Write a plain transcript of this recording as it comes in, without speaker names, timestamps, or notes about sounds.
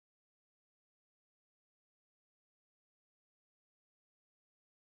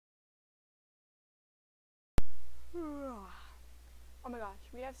Oh my gosh,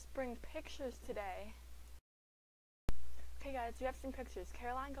 we have spring pictures today. Okay guys, we have some pictures.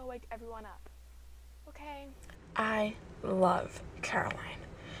 Caroline, go wake everyone up. Okay. I love Caroline.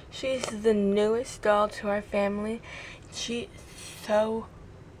 She's the newest doll to our family. She's so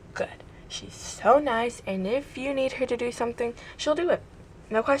good. She's so nice, and if you need her to do something, she'll do it.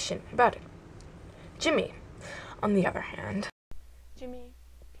 No question about it. Jimmy, on the other hand. Jimmy,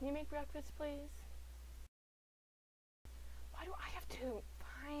 can you make breakfast, please? Why do I have to?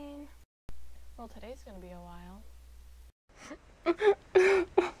 Fine. Well, today's gonna be a while.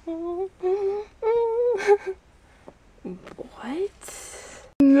 What?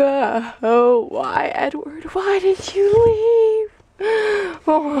 No, why, Edward? Why did you leave?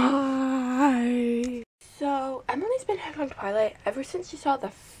 Why? So, Emily's been hooked on Twilight ever since she saw the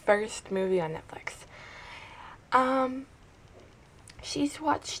first movie on Netflix. She's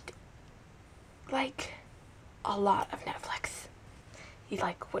watched, like, a lot of Netflix. You,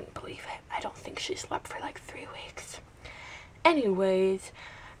 like, wouldn't believe it. I don't think she slept for, like, 3 weeks. Anyways,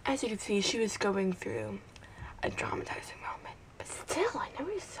 as you can see, she was going through a traumatizing moment. But still, I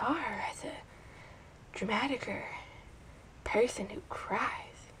never saw her as a dramatic or person who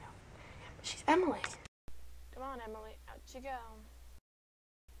cries, you know. But she's Emily. Come on, Emily, out you go.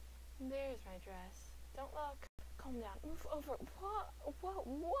 There's my dress. Don't look. Calm down. Move over.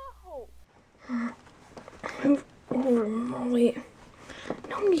 Whoa. Move over, Molly.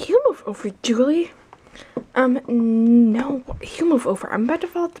 No, you move over, Julie. No, you move over. I'm about to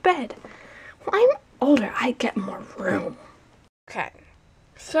fall to bed. Well, I'm older. I get more room. Okay,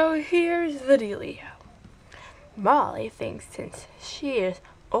 so here's the dealio. Molly thinks since she is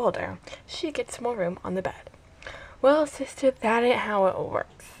older, she gets more room on the bed. Well, sister, that ain't how it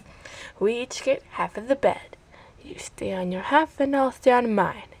works. We each get half of the bed. You stay on your half and I'll stay on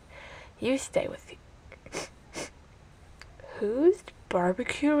mine. You stay with you. Who's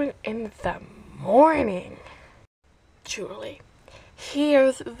barbecuing in the morning? Julie,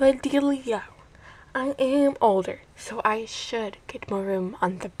 here's the dealio. I am older, so I should get more room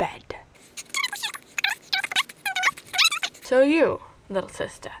on the bed. So you, little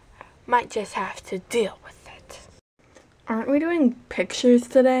sister, might just have to deal with it. Aren't we doing pictures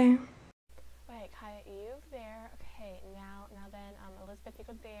today? Wait, Kaya, you there. Okay, now then, Elizabeth, you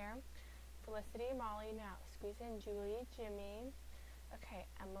go there. Felicity, Molly, now squeeze in Julie, Jimmy. Okay,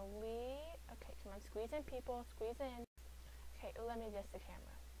 Emily. Okay, come on, squeeze in people, squeeze in. Okay, let me adjust the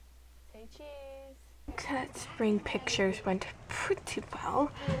camera. Say cheese. That spring pictures went pretty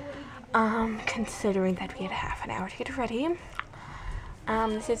well. Considering that we had half an hour to get ready.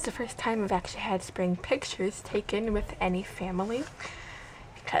 This is the first time I've actually had spring pictures taken with any family.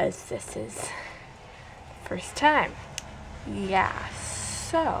 Because this is first time. Yeah,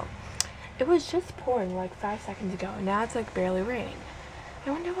 so it was just pouring like 5 seconds ago, and now it's like barely raining.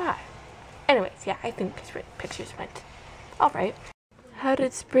 I wonder why. Anyways, yeah, I think spring pictures went alright. How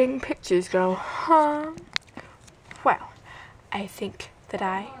did spring pictures go, huh? Well, I think that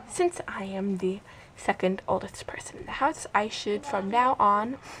since I am the second oldest person in the house, I should from now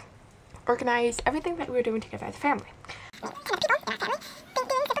on organize everything that we're doing together as a family.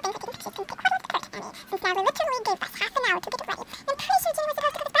 Since Natalie literally gave us half an hour to get it ready, I'm pretty sure Jimmy was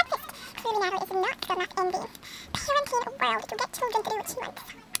about to go to breakfast. Clearly Natalie is not good enough in the parenting world to get children to do what she wants.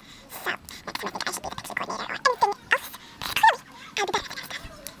 So, next time I think I should be the picture coordinator or anything else, because clearly I'll be better at that stuff.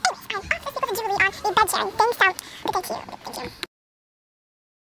 Anyways, I'm off to speak with Julie on the bed sharing thing, so good day to you. Thank you.